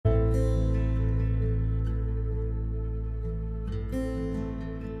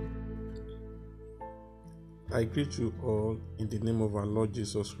I greet you all in the name of our Lord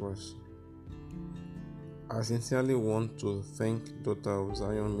Jesus Christ. I sincerely want to thank Daughter of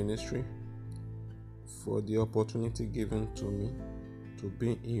Zion Ministry for the opportunity given to me to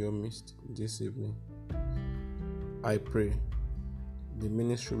be in your midst this evening. I pray the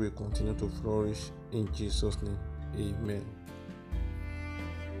ministry will continue to flourish in Jesus' name. Amen.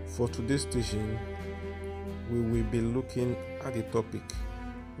 For today's teaching, we will be looking at the topic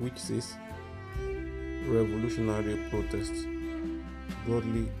which says revolutionary protest,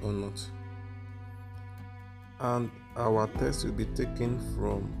 godly or not. And our text will be taken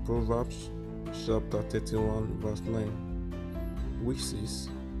from Proverbs chapter 31 verse 9, which says,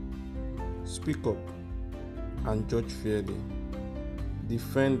 "Speak up and judge fairly,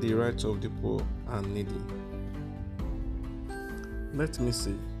 defend the rights of the poor and needy." Let me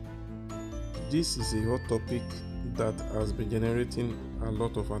say, this is a hot topic that has been generating a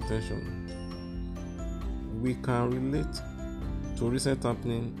lot of attention. We can relate to recent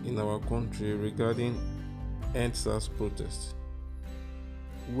happening in our country regarding EndSARS protests,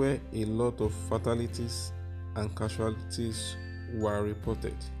 where a lot of fatalities and casualties were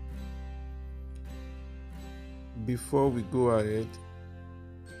reported. Before we go ahead,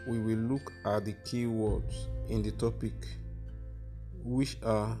 we will look at the key words in the topic, which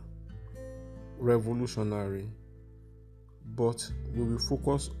are revolutionary, but we will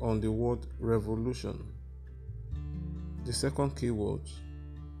focus on the word revolution. The second key word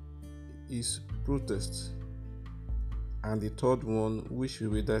is protest, and the third one, which we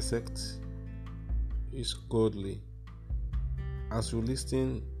will dissect, is godly. As you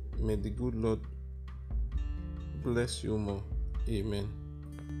listen, may the good Lord bless you more. Amen.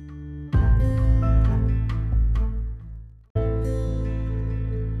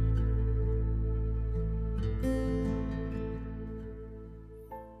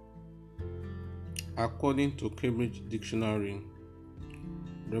 According to Cambridge Dictionary,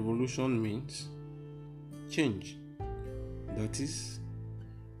 revolution means change. That is,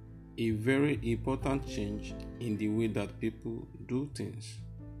 a very important change in the way that people do things.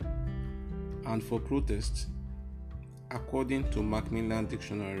 And for protest, according to Macmillan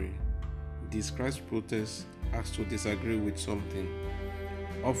Dictionary, describes protest as to disagree with something,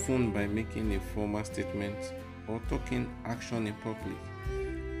 often by making a formal statement or taking action in public.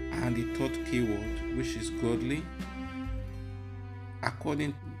 And the third keyword, which is godly,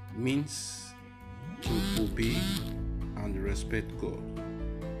 according means to obey and respect God.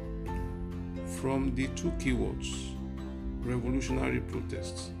 From the two keywords, revolutionary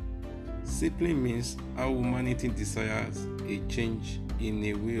protest simply means how humanity desires a change in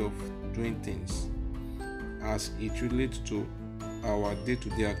a way of doing things as it relates to our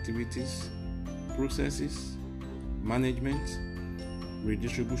day-to-day activities, processes, management,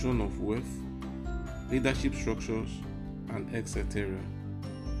 redistribution of wealth, leadership structures, and etc.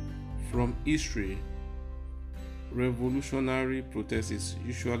 From history, revolutionary protest is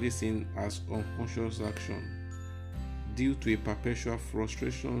usually seen as unconscious action due to a perpetual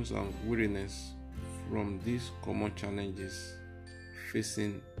frustrations and weariness from these common challenges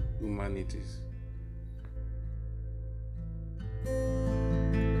facing humanity.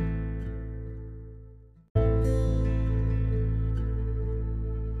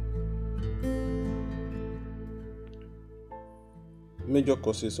 Major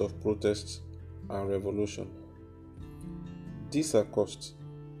causes of protest and revolution. These are caused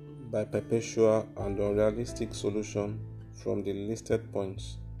by perpetual and unrealistic solution from the listed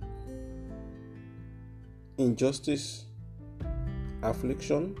points: injustice,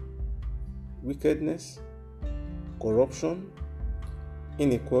 affliction, wickedness, corruption,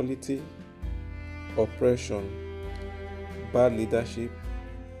 inequality, oppression, bad leadership,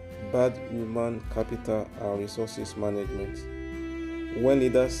 bad human capital and resources management, when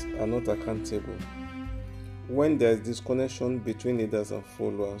leaders are not accountable, when there is disconnection between leaders and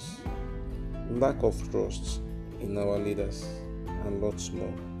followers, lack of trust in our leaders, and lots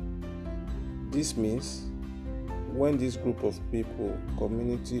more. This means when this group of people,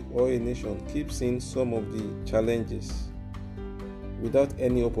 community, or a nation keeps seeing some of the challenges without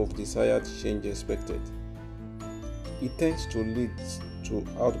any hope of desired change expected, it tends to lead to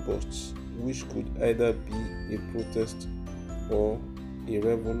outbursts which could either be a protest or a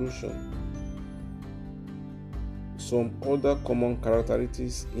revolution. Some other common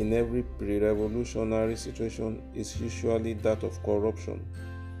characteristics in every pre-revolutionary situation is usually that of corruption,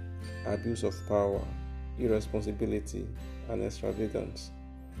 abuse of power, irresponsibility, and extravagance.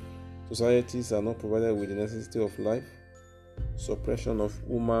 Societies are not provided with the necessity of life, suppression of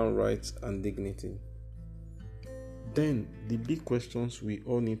human rights and dignity. Then, the big questions we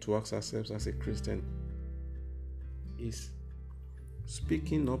all need to ask ourselves as a Christian is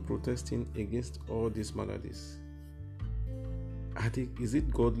speaking or protesting against all these maladies. Is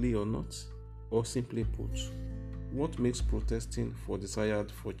it godly or not? Or simply put, what makes protesting for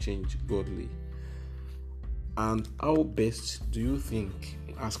desired for change godly? And how best do you think,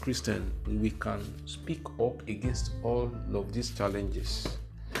 as Christians, we can speak up against all of these challenges?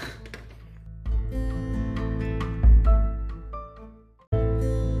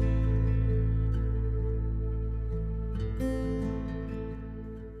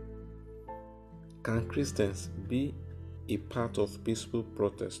 Can Christians be a part of peaceful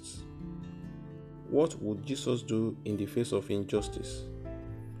protests? What would Jesus do in the face of injustice?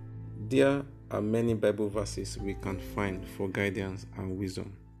 There are many Bible verses we can find for guidance and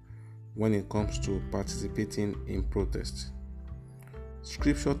wisdom when it comes to participating in protest.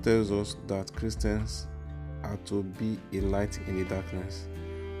 Scripture tells us that Christians are to be a light in the darkness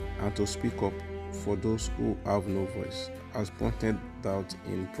and to speak up for those who have no voice, as pointed out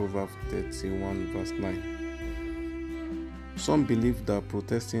in Proverbs 31 verse 9. Some believe that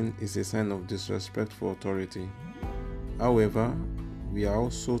protesting is a sign of disrespect for authority. However, we are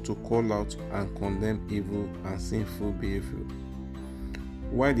also to call out and condemn evil and sinful behavior.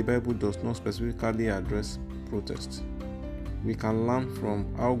 While the Bible does not specifically address protest, we can learn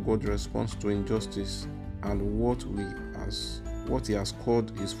from how God responds to injustice and what He has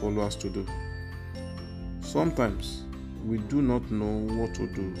called His followers to do. Sometimes we do not know what to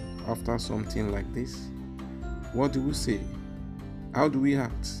do after something like this. What do we say? How do we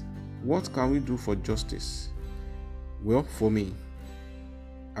act? What can we do for justice? Well, for me,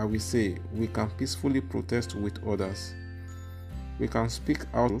 I will say we can peacefully protest with others. We can speak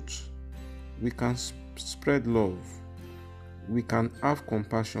out. We can spread love. We can have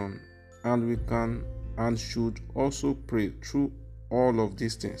compassion, and we can and should also pray through all of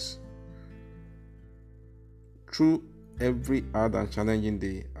these things. Through every hard and challenging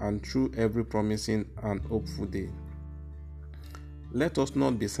day, and through every promising and hopeful day. Let us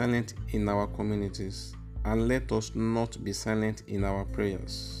not be silent in our communities, and let us not be silent in our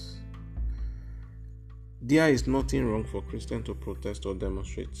prayers. There is nothing wrong for Christians to protest or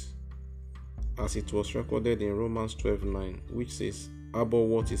demonstrate, as it was recorded in Romans 12:9, which says, "Abhor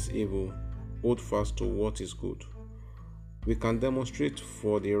what is evil, hold fast to what is good." We can demonstrate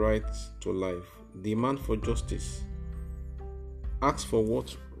for the right to life, demand for justice, ask for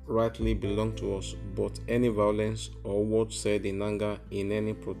what rightly belongs to us, but any violence or word said in anger in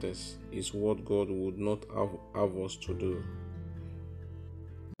any protest is what God would not have us to do.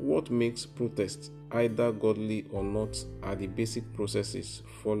 What makes protest either godly or not are the basic processes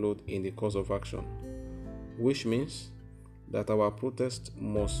followed in the course of action, which means that our protest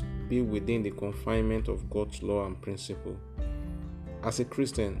must be within the confinement of God's law and principle. As a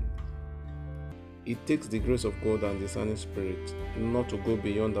Christian, it takes the grace of God and discerning spirit not to go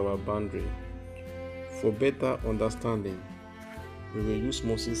beyond our boundary. For better understanding, we will use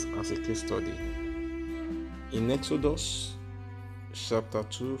Moses as a case study. In Exodus chapter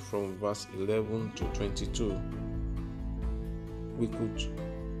 2 from verse 11 to 22, we could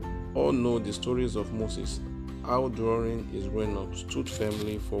all know the stories of Moses, how during his reign up stood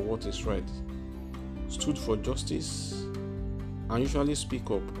firmly for what is right, stood for justice, and usually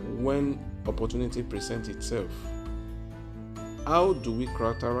speak up when opportunity presents itself. How do we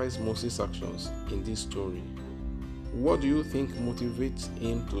characterize Moses' actions in this story? What do you think motivates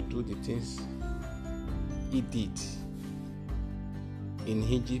him to do the things he did in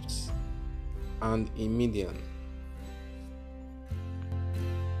Egypt and in Midian?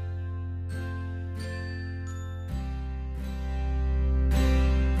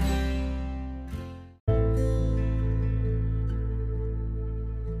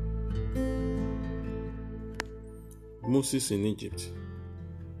 Moses in Egypt.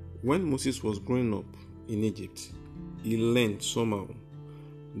 When Moses was growing up in Egypt, he learned somehow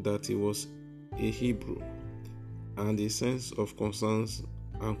that he was a Hebrew, and a sense of concern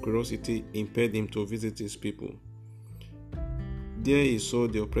and curiosity impelled him to visit his people. There he saw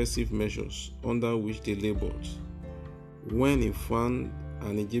the oppressive measures under which they labored. When he found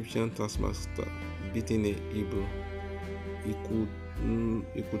an Egyptian taskmaster beating a Hebrew, he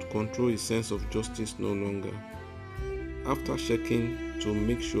could control his sense of justice no longer. After checking to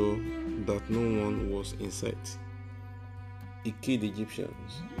make sure that no one was in sight, he killed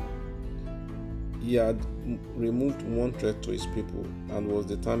Egyptians. He had removed one threat to his people and was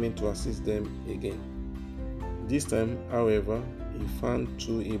determined to assist them again. This time, however, he found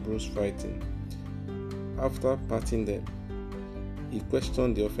two Hebrews fighting. After parting them, he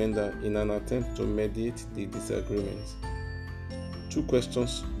questioned the offender in an attempt to mediate the disagreement. Two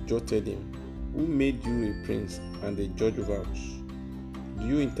questions jolted him. Who made you a prince and a judge over us? Do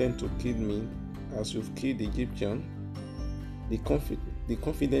you intend to kill me as you've killed the Egyptian?" The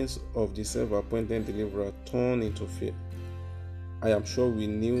confidence of the self-appointed deliverer turned into fear. I am sure we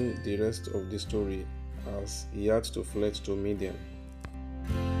knew the rest of the story as he had to flee to Midian.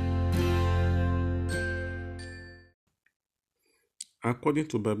 According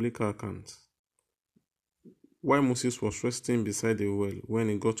to biblical accounts, while Moses was resting beside a well when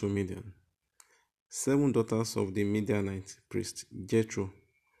he got to Midian, 7 daughters of the Midianite priest Jethro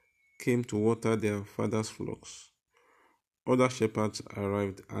came to water their father's flocks. Other shepherds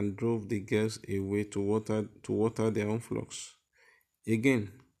arrived and drove the girls away to water their own flocks.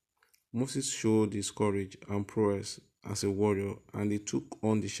 Again, Moses showed his courage and prowess as a warrior, and he took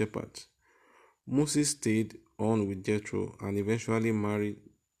on the shepherds. Moses stayed on with Jethro and eventually married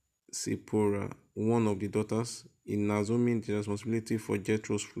Zipporah, one of the daughters, in assuming the responsibility for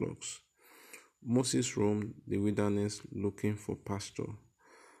Jethro's flocks. Moses roamed the wilderness looking for pasture,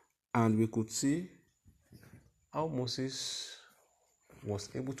 and we could see how Moses was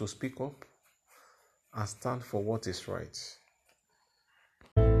able to speak up and stand for what is right.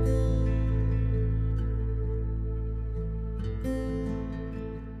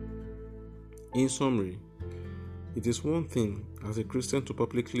 In summary, it is one thing as a Christian to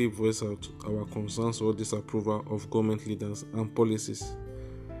publicly voice out our concerns or disapproval of government leaders and policies.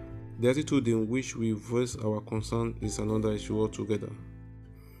 The attitude in which we voice our concern is another issue altogether.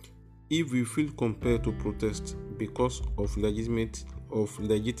 If we feel compelled to protest because of legitimate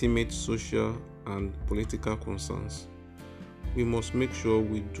social and political concerns, we must make sure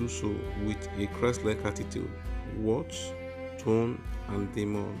we do so with a Christ-like attitude, words, tone, and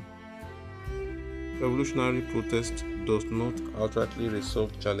demeanor. Revolutionary protest does not outrightly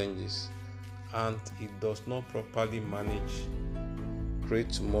resolve challenges, and it does not properly manage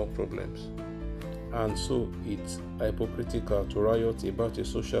create more problems. And so it's hypocritical to riot about a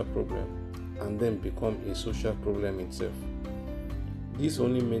social problem and then become a social problem itself. This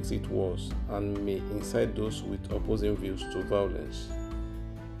only makes it worse and may incite those with opposing views to violence.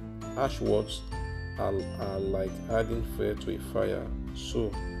 Harsh words are like adding fuel to a fire, so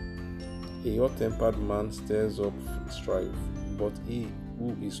a hot-tempered man stirs up strife, but he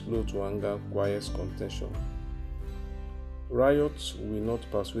who is slow to anger quiets contention. Riots will not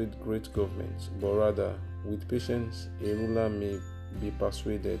persuade great governments, but rather, with patience, a ruler may be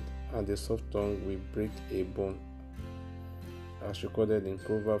persuaded, and a soft tongue will break a bone, as recorded in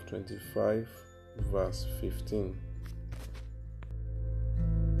Proverbs 25, verse 15.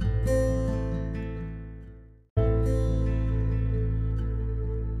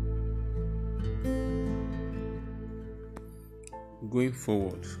 Going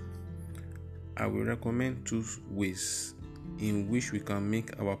forward, I will recommend 2 ways in which we can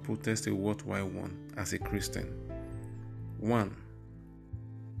make our protest a worthwhile one as a Christian. 1.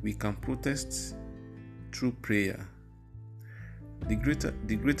 We can protest through prayer. The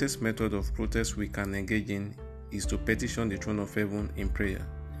greatest method of protest we can engage in is to petition the throne of heaven in prayer.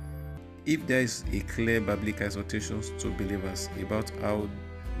 If there is a clear biblical exhortation to believers about how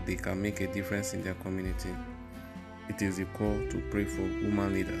they can make a difference in their community, it is a call to pray for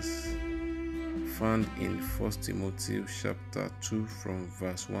women leaders, found in 1 Timothy chapter 2 from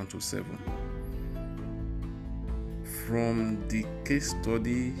verse 1 to 7. From the case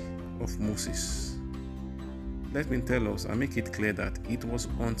study of Moses, let me tell us and make it clear that it was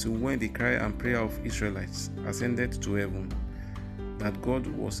until when the cry and prayer of Israelites ascended to heaven that God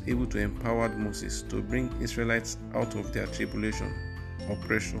was able to empower Moses to bring Israelites out of their tribulation,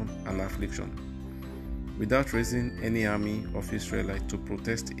 oppression, and affliction, without raising any army of Israelites to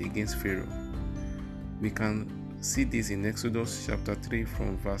protest against Pharaoh. We can see this in Exodus chapter 3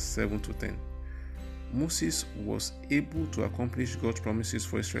 from verse 7 to 10. Moses was able to accomplish God's promises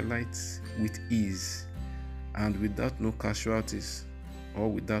for Israelites with ease and without no casualties or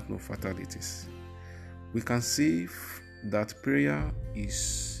without no fatalities. We can see that prayer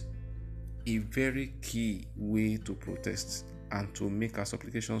is a very key way to protest and to make our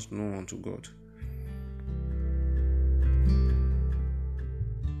supplications known unto God.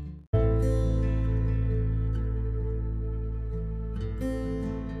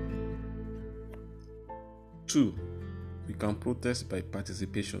 Two, we can protest by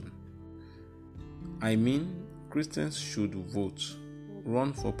participation. I mean, Christians should vote,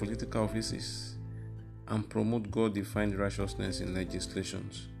 run for political offices, and promote God-defined righteousness in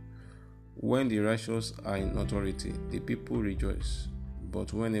legislations. When the righteous are in authority, the people rejoice,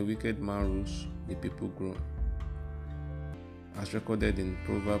 but when a wicked man rules, the people groan, as recorded in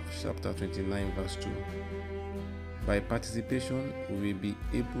Proverbs chapter 29 verse 2. By participation, we will be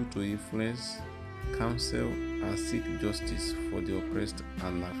able to influence, counsel, and seek justice for the oppressed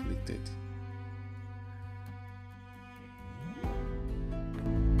and afflicted.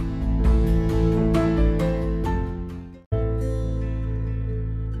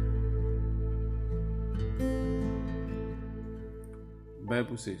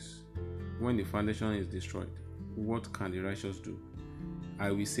 Bible says, when the foundation is destroyed, what can the righteous do? I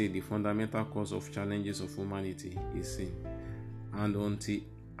will say the fundamental cause of challenges of humanity is sin, and until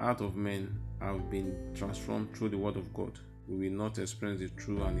heart of men have been transformed through the word of God, we will not experience the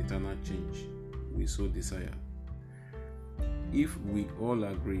true and eternal change we so desire. If we all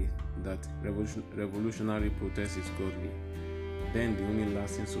agree that revolutionary protest is godly, then the only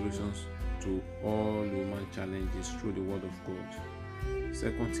lasting solutions to all human challenges through the word of God.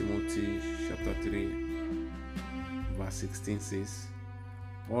 2 Timothy chapter 3 verse 16 says,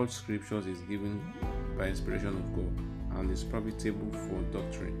 all scriptures is given by inspiration of God and is profitable for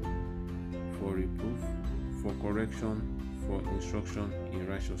doctrine, for reproof, for correction, for instruction in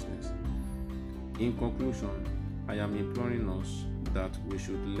righteousness. In conclusion, I am imploring us that we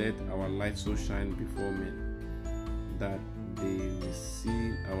should let our light so shine before men that they will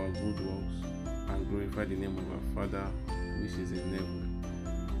see our good works and glorify the name of our Father which is in heaven.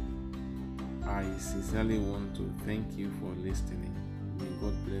 I sincerely want to thank you for listening. May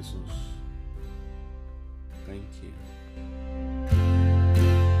God bless us. Thank you.